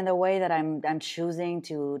fighting it in the way that I'm choosing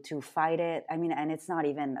to fight it. I mean, and it's not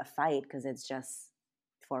even a fight because it's just,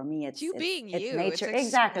 for me It's you being it's you. It's nature.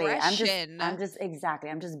 Exactly. I'm expression. just exactly.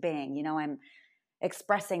 I'm just being, I'm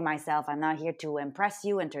expressing myself. I'm not here to impress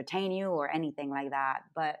you, entertain you, or anything like that.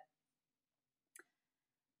 But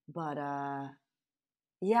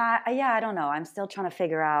yeah, yeah, I don't know. I'm still trying to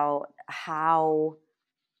figure out how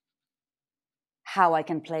I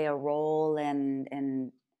can play a role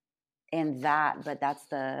in that, but that's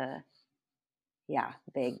the, yeah,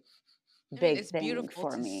 big I mean, big it's thing beautiful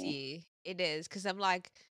for to me. see. It is, because I'm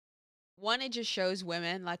like, one, it just shows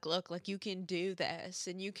women like, look, like you can do this,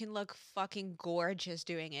 and you can look fucking gorgeous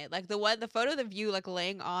doing it. Like the photo of you like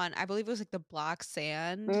laying on, I believe it was like the black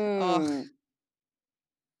sand. Oh, Mm.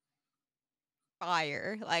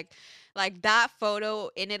 fire. Like that photo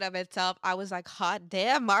in and of itself, I was like, hot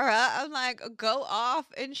damn, Mara. I'm like, go off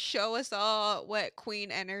and show us all what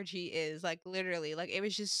queen energy is. Like literally, like it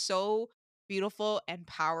was just so beautiful and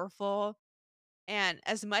powerful. And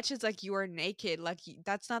as much as like you are naked, like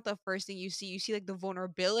that's not the first thing you see. You see like the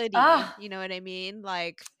vulnerability, Ah, you know what I mean?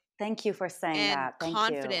 Like, thank you for saying and that. Thank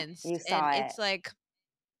you. confidence. You And saw it. it's like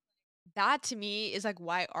that to me is like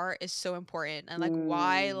why art is so important, and like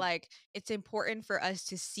why Mm. like it's important for us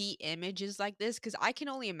to see images like this, because I can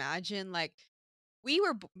only imagine like we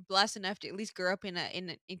were blessed enough to at least grow up in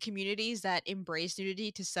communities that embrace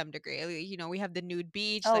nudity to some degree. You know, we have the nude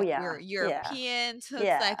beach, Oh like yeah, we're yeah, European, so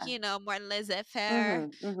it's like, yeah. you know, more laissez-faire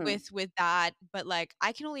Mhm, mhm. with that. But like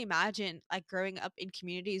I can only imagine like growing up in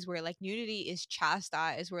communities where like nudity is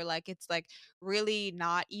chastised, where like it's like really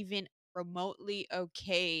not even remotely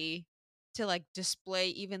okay to like display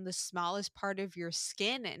even the smallest part of your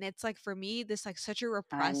skin. And it's like for me, this like such a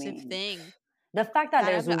I repressive mean, thing the fact that that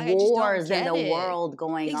there's I just don't wars in get the it. world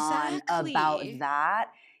going on about Exactly.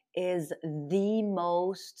 that is the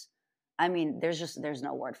most, I mean, there's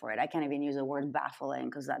no word for it. I can't even use the word baffling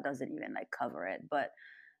because that doesn't even like cover it. But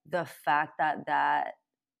the fact that that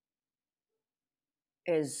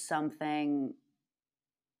is something,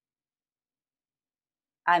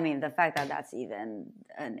 I mean, the fact that that's even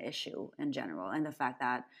an issue in general, and the fact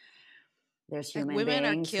that there's Like, human women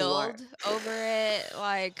are beings who are, killed over it,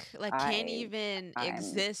 like, can't I, even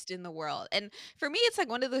I'm, exist in the world, and for me, it's, like,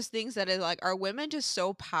 one of those things that is, like, are women just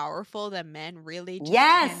so powerful that men really just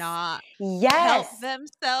yes, cannot help yes,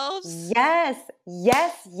 themselves? yes,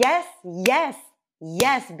 yes, yes, yes,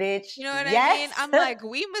 yes, bitch, You know what I yes, mean? I'm like,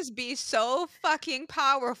 we must be so fucking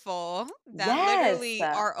powerful that yes. literally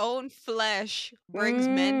our own flesh brings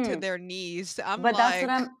men to Mm, their knees. I'm but that's what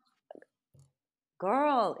like, I'm,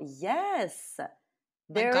 girl. Yes,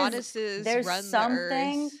 there's goddesses there's run the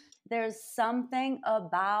earth. something there's something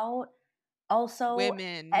about also,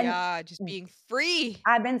 Women, and yeah, just being free.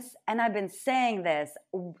 I've been saying this,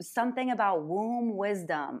 something about womb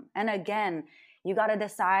wisdom. And again, you got to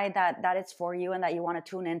decide that it's for you and that you want to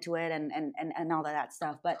tune into it and all of that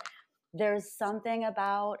stuff. But there's something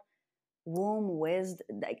about womb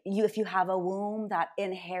wisdom, like you, if you have a womb, that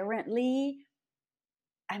inherently,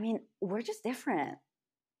 I mean, we're just different.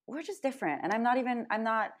 We're just different. And I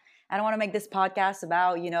don't want to make this podcast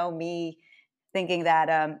about, me thinking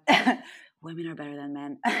that women are better than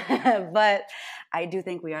men. But I do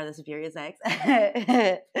think we are the superior sex.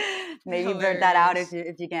 Maybe blurt that out Hilarious.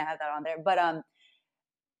 if you can't have that on there. But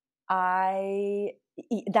I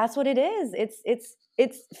that's what it is.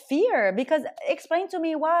 It's fear, because explain to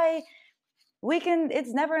me why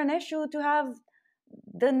it's never an issue to have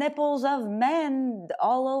the nipples of men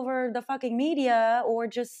all over the fucking media or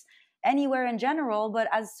just anywhere in general. But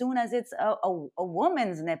as soon as it's a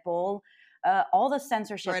woman's nipple, all the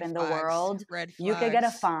censorship Red in the flags, world, red you could get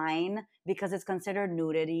a flags. fine because it's considered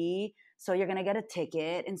nudity. So you're gonna get a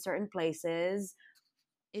ticket in certain places.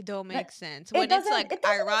 It don't But make sense. When it's like, it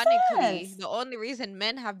doesn't make ironically, sense. the only reason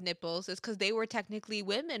men have nipples is because they were technically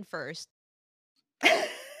women first.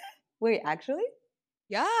 Wait, actually?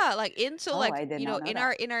 Yeah, like into Oh, like, I did you know, not know that.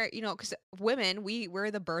 in our, you know, because women,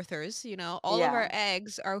 we're the birthers, you know, all of our Yeah.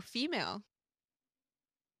 eggs are female,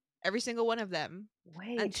 every single one of them,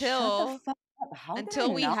 Wait, shut the until fuck up. How did I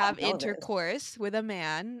until we not have know this? intercourse with a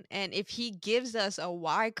man, and if he gives us a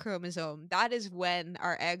Y chromosome, that is when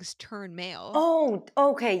our eggs turn male. Oh,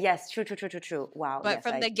 okay. Yes, true, true, true, true, true. Wow. But Yes,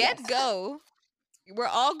 from the yes. get-go, we're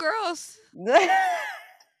all girls. Wait,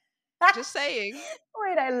 Just saying.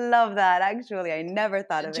 I love that. Actually, I never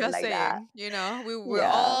thought of it Just like that. saying, you know,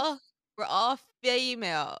 Yeah, we're all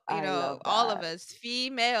female, you I know, love all of that. us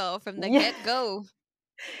female from the Yeah, get-go.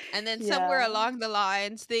 And then somewhere yeah, along the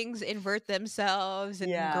lines, things invert themselves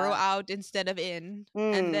and grow yeah. out instead of in.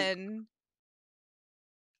 And Mm, then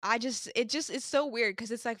it's so weird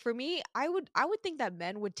because it's like for me, I would think that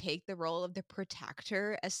men would take the role of the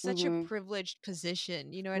protector as such a mm-hmm, privileged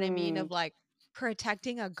position. You know what I mean? mm, Of like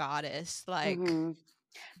protecting a goddess. Like, mm-hmm.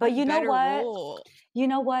 But what you know better what? role? You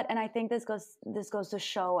know what? And I think this goes to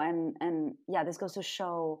show, and yeah, this goes to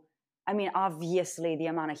show. I mean, obviously, the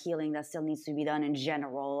amount of healing that still needs to be done in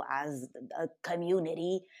general as a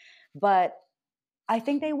community, but I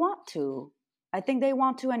think they want to. I think they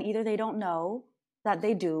want to, and either they don't know that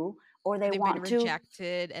they do, or Or they they've been want to.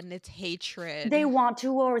 rejected and it's hatred. They want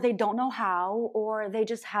to, or they don't know how, or they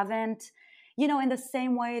just haven't. In the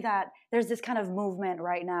same way that there's this kind of movement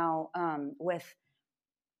right now, with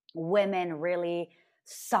women really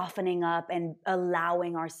softening up and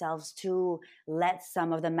allowing ourselves to let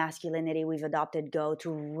some of the masculinity we've adopted go,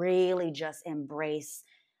 to really just embrace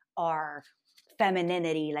our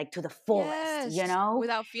femininity like to the fullest, Yes,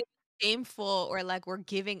 without feeling shameful or like we're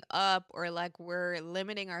giving up or like we're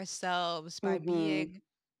limiting ourselves by hmm being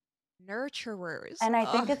nurturers. and I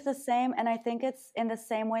think Ugh. it's the same, and I think it's in the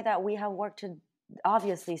same way that we have worked to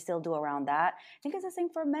obviously still do around that. I think it's the same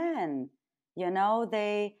for men.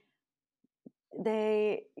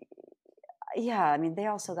 They yeah, I mean, they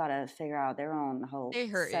also got to figure out their own whole They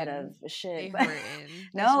set of hurting. shit. They But hurting.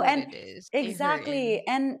 That's no, what and it is. They exactly, hurting.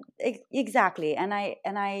 and exactly, and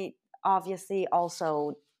I obviously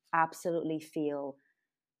also absolutely feel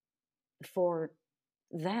for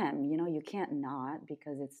them. You can't not,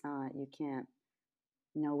 because it's not. You can't.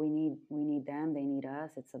 We need them. They need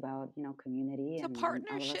us. It's about community It's a and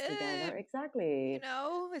all of us together. partnership. Exactly.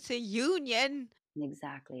 It's a union.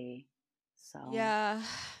 Exactly. So. Yeah.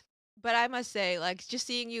 But I must say, like, just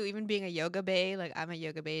seeing you even being a yoga bae, like I'm a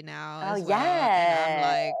yoga bae now Oh as well. And I'm yes.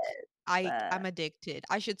 like, Uh, I'm addicted.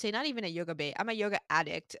 I should say not even a yoga bae. I'm a yoga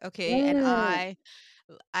addict, okay? And mm,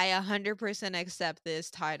 I 100% accept this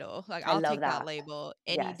title. Like I I'll love take that that. label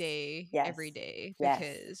any Yes. day, Yes. every day Yes.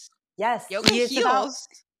 because Yes. yoga It's about heals.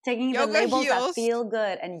 taking the Yoga labels that heals. feel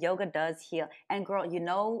good, and yoga does heal. And girl,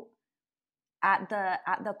 at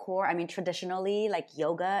the core, I mean, traditionally, like,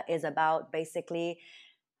 yoga is about basically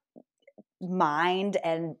mind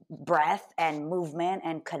and breath and movement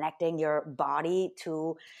and connecting your body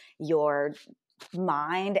to your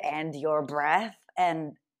mind and your breath.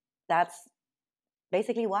 And that's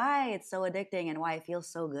basically why it's so addicting and why it feels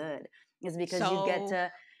so good, is because you get So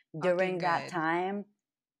to, fucking during that good. time,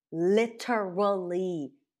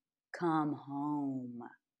 literally come home,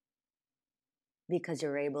 because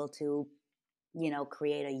you're able to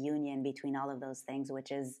create a union between all of those things,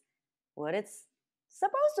 which is what it's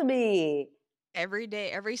supposed to be. Every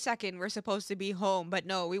day, every second, we're supposed to be home, but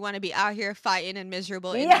no, we want to be out here fighting and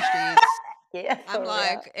miserable in the Yeah. streets. Yeah, I'm for real.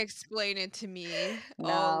 like, explain it to me. Oh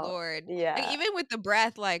No. Lord. Like Yeah. even with the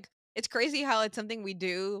breath, like it's crazy how it's something we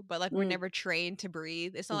do, but like we're Mm. never trained to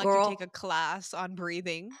breathe. It's not like you take Girl, a class on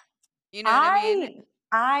breathing. You know what I mean?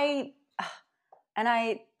 I and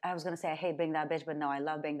I was gonna say I hate being that bitch, but no, I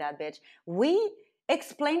love being that bitch. We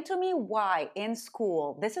Explain to me why in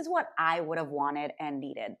school this is what I would have wanted and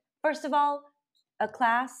needed. First of all, a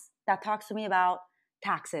class that talks to me about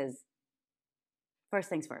taxes. First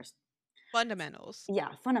things first. Fundamentals.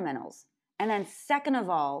 Yeah, fundamentals. And then second of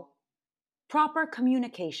all, proper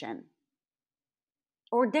communication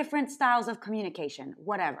or different styles of communication,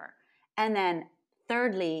 whatever. And then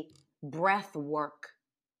thirdly, breath work.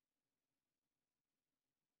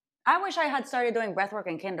 I wish I had started doing breath work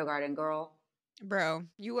in kindergarten, girl. Bro,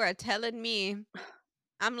 you are telling me.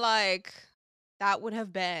 I'm like, that would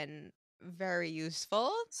have been very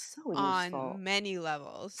useful So useful. on many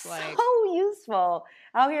levels. Like, So useful.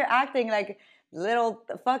 Out here acting like little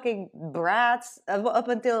fucking brats up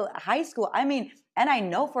until high school. I mean, and I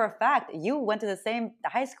know for a fact you went to the same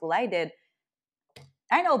high school I did.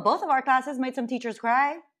 I know both of our classes made some teachers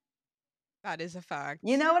cry. that is a You fact.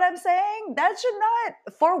 know what I'm saying? That should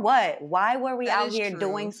not. For what? Why were we That out is here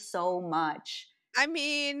doing true. so much? I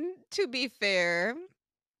mean, to be fair,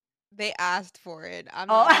 they asked for it. I'm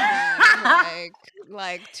Oh, not going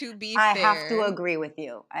like to be I have to fair, agree with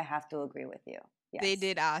you. I have to agree with you. they Yes,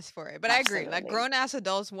 did ask for it. But I agree. Like absolutely. grown ass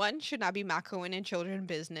adults, one should not be macroing in children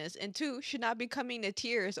business, and two should not be coming to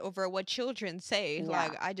tears over what children say. Yeah.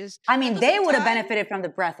 Like I just I at mean, the they same would have time, benefited from the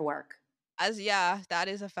breath work. as yeah, that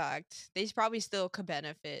is a fact. They probably still could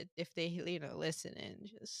benefit if they, listen and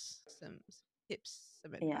just some tips,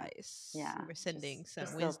 some Yeah. advice. Yeah. We're Just sending some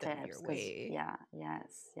just little wisdom your tips, cuz way. yeah,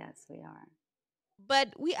 yes, yes, we are.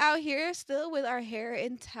 But we out here still with our hair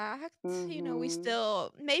intact. We Mhm.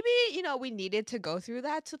 still maybe, we needed to go through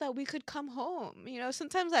that so that we could come home.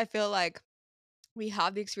 Sometimes I feel like we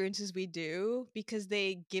have the experiences we do because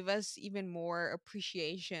they give us even more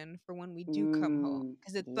appreciation for when we do come home.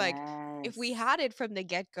 Because it's like if we Yes. had it from the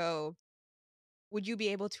get go, would you be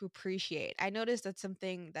able to appreciate? I noticed that's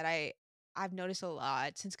something that I've noticed a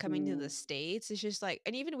lot since coming to the Mm. States. It's just like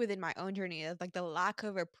and even within my own journey, of like the lack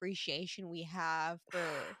of appreciation we have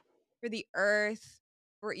for the earth,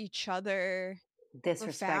 for each other, for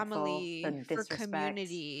Disrespectful, the family, for disrespect.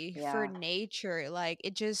 community, for Yeah. nature. Like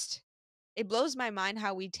it blows my mind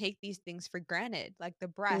how we take these things for granted, like the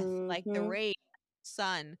breath, like the Mhm. rain,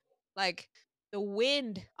 sun, like the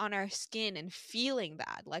wind on our skin and feeling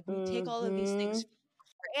that. Like we take all of these things Mhm. for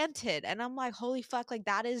granted. And I'm like, holy fuck, like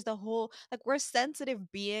that is the whole like we're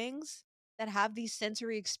sensitive beings that have these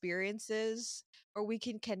sensory experiences where we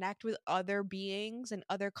can connect with other beings and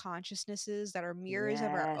other consciousnesses that are mirrors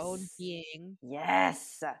of our own Yes. being,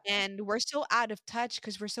 Yes. and we're so out of touch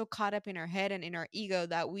because we're so caught up in our head and in our ego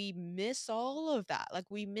that we miss all of that. Like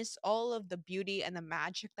we miss all of the beauty and the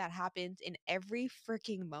magic that happens in every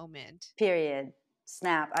freaking moment. Period.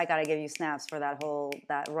 Snap. I got to give you snaps for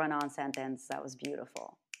that run-on sentence. That was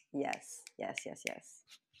beautiful. Yes. Yes, yes, yes.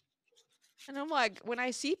 And I'm like, when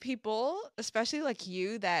I see people, especially like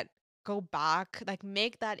you, that go back, like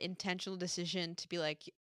make that intentional decision to be like,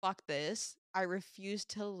 fuck this. I refuse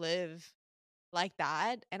to live like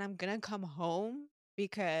that, and I'm gonna come home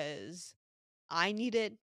because I need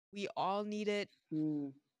it. We all need it.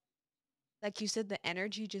 Mm, Like you said, the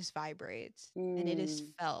energy just vibrates and it is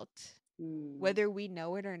mm, felt. mm. Whether we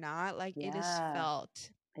know it or not, like it is Yeah.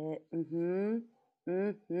 felt. Mm-hmm.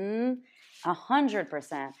 Mm-hmm.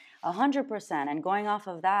 100%. 100%. And going off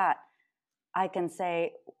of that, I can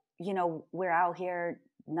say, we're out here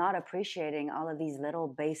not appreciating all of these little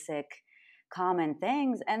basic common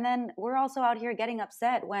things. And then we're also out here getting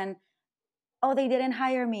upset when, oh, they didn't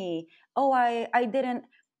hire me. Oh, I didn't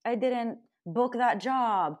book that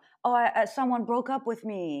job. Oh, someone broke up with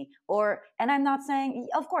me. And I'm not saying,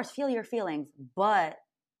 of course, feel your feelings, but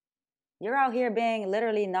you're out here being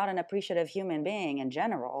literally not an appreciative human being in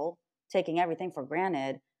general, taking everything for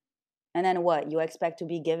granted. And then what? You expect to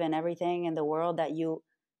be given everything in the world that you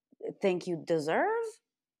think you deserve?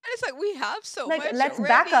 And it's like we have so Like, much let's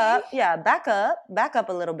back already. up. Yeah, back up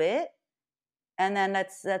a little bit, and then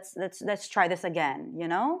let's try this again.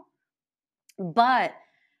 But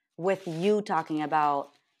with you talking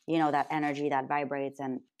about that energy that vibrates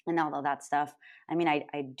and all of that stuff, I mean,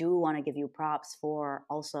 I do want to give you props for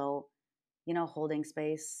also holding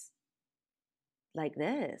space like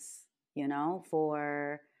this,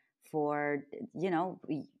 for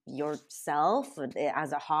yourself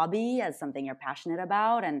as a hobby, as something you're passionate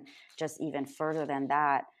about, and just even further than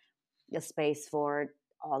that, a space for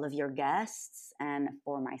all of your guests and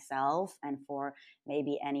for myself and for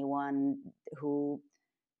maybe anyone who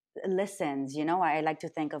listens. I like to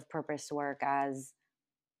think of purpose work as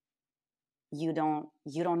you don't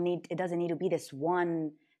need, it doesn't need to be this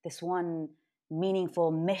one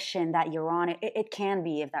meaningful mission that you're on. It can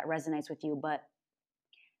be if that resonates with you, but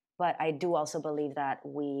I do also believe that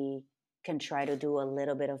we can try to do a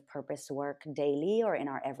little bit of purpose work daily or in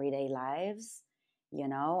our everyday lives,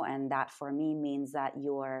 and that for me means that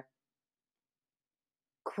you're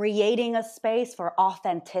creating a space for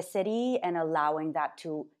authenticity and allowing that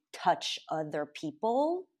to touch other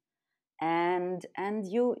people. And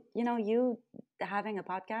you having a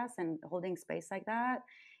podcast and holding space like that,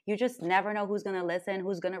 you just never know who's going to listen,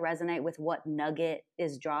 who's going to resonate with what nugget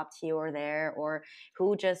is dropped here or there, or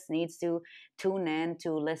who just needs to tune in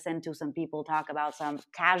to listen to some people talk about some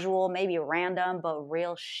casual, maybe random but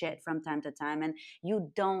real shit from time to time. And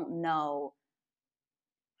you don't know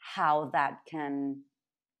how that can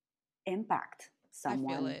impact I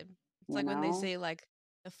feel someone, it. It's you like when they know say like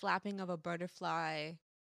the flapping of a butterfly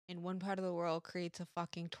in one part of the world creates a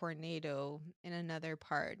fucking tornado in another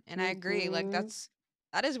part. And I agree. Like mm-hmm.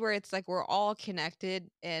 that is where it's like we're all connected,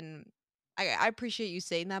 and I appreciate you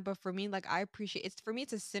saying that, but for me, like I appreciate it's for me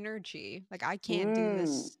it's a synergy. Like I can't do Mm.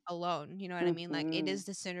 this alone. You know what I mean? Like it Mm-hmm. is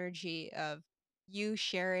the synergy of you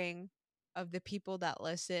sharing, of the people that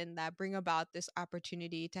listen, that bring about this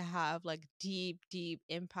opportunity to have like deep, deep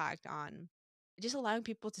impact on just allowing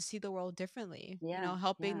people to see the world differently, Yeah,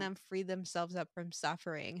 helping yeah. them free themselves up from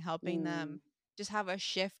suffering, helping Mm. them just have a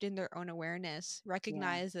shift in their own awareness, Yeah.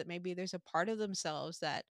 recognize that maybe there's a part of themselves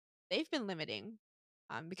that they've been limiting.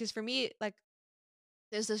 Because for me, like,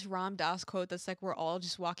 there's this Ram Dass quote that's like, we're all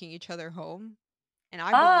just walking each other home. And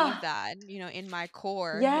I believe Ah, that, in my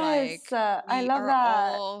core, yes. like, I we love are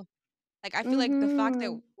that. all like, I feel like the fact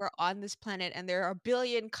that Mm-hmm. we're on this planet and there are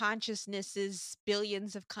billion consciousnesses,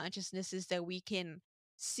 billions of consciousnesses that we can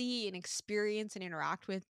see and experience and interact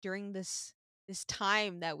with during this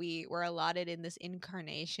time that we were allotted in this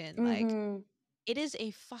incarnation, like Mm-hmm. it is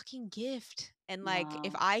a fucking gift. And like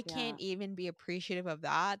if Wow. I Yeah. can't even be appreciative of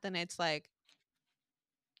that, then it's like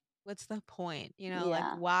what's the point? Like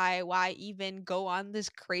Yeah. why even go on this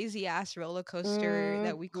crazy ass roller coaster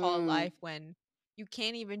that we call Mm-hmm. life when you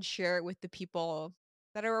can't even share it with the people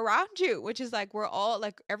that are around you, which is like we're all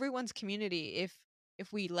like everyone's community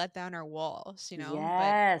if we let down our walls.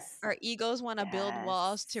 But Yes. our egos want to build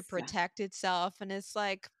walls to Yes. protect itself, and it's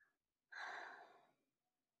like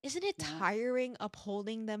isn't it Yeah. tiring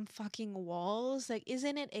upholding them fucking walls? Like,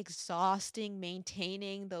 isn't it exhausting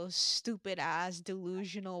maintaining those stupid ass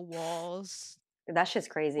delusional walls That shit's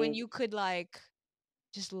when crazy. you could like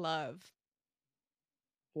just love.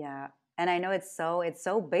 Yeah. And I know it's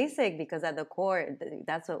so basic because at the core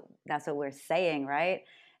that's what we're saying, right?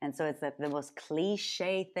 And so it's like the most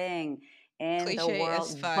cliche thing in the Cliche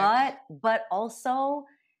as world, fuck. but also,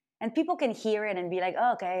 and people can hear it and be like,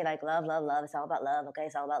 oh, okay, like love, love, love, it's all about love. Okay,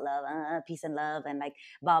 it's all about love, peace and love. And like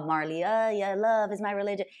Bob Marley, yeah, love is my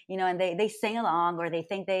religion, and they sing along, or they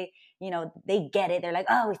think they get it. They're like,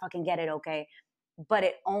 oh, we fucking get it, okay. But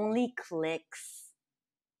it only clicks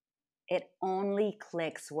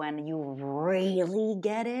when you really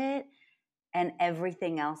get it. and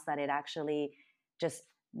everything else that it actually just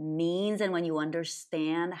means. And when you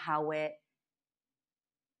understand how it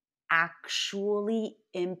actually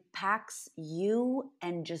impacts you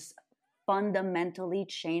and just fundamentally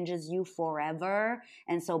changes you forever,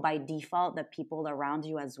 and so by default the people around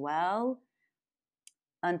you as well,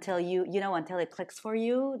 until until it clicks for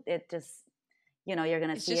you, it just, you're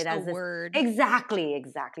gonna It's see it just a as this. word. Exactly,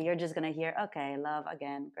 you're just gonna hear, okay, love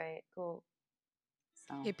again, great, cool.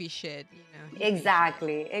 So Hippie shit, hippie shit.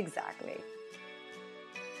 exactly.